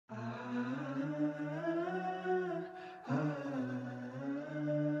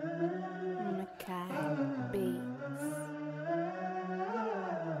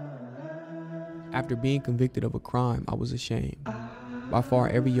After being convicted of a crime, I was ashamed. By far,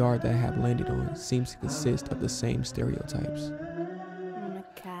 every yard that I have landed on seems to consist of the same stereotypes.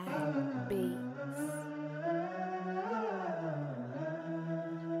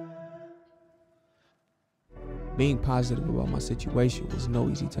 Being positive about my situation was no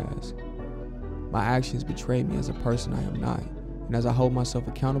easy task. My actions betrayed me as a person I am not, and as I hold myself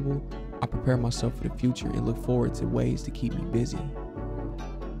accountable, I prepare myself for the future and look forward to ways to keep me busy.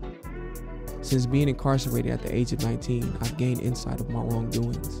 Since being incarcerated at the age of 19, I've gained insight of my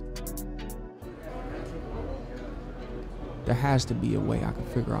wrongdoings. There has to be a way I can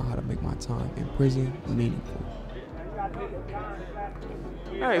figure out how to make my time in prison meaningful.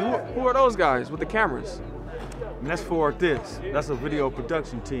 Hey, who are those guys with the cameras? And that's For This. That's a video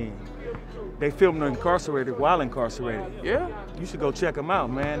production team. They film the incarcerated while incarcerated. Yeah? You should go check them out,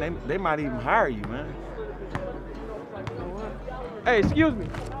 man. They might even hire you, man. Hey, excuse me.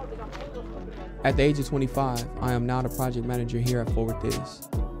 At the age of 25, I am now the project manager here at For This.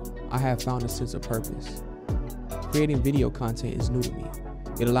 I have found a sense of purpose. Creating video content is new to me.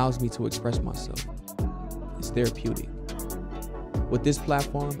 It allows me to express myself. It's therapeutic. With this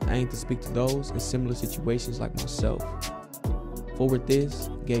platform, I aim to speak to those in similar situations like myself. For This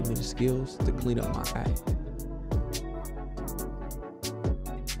gave me the skills to clean up my act.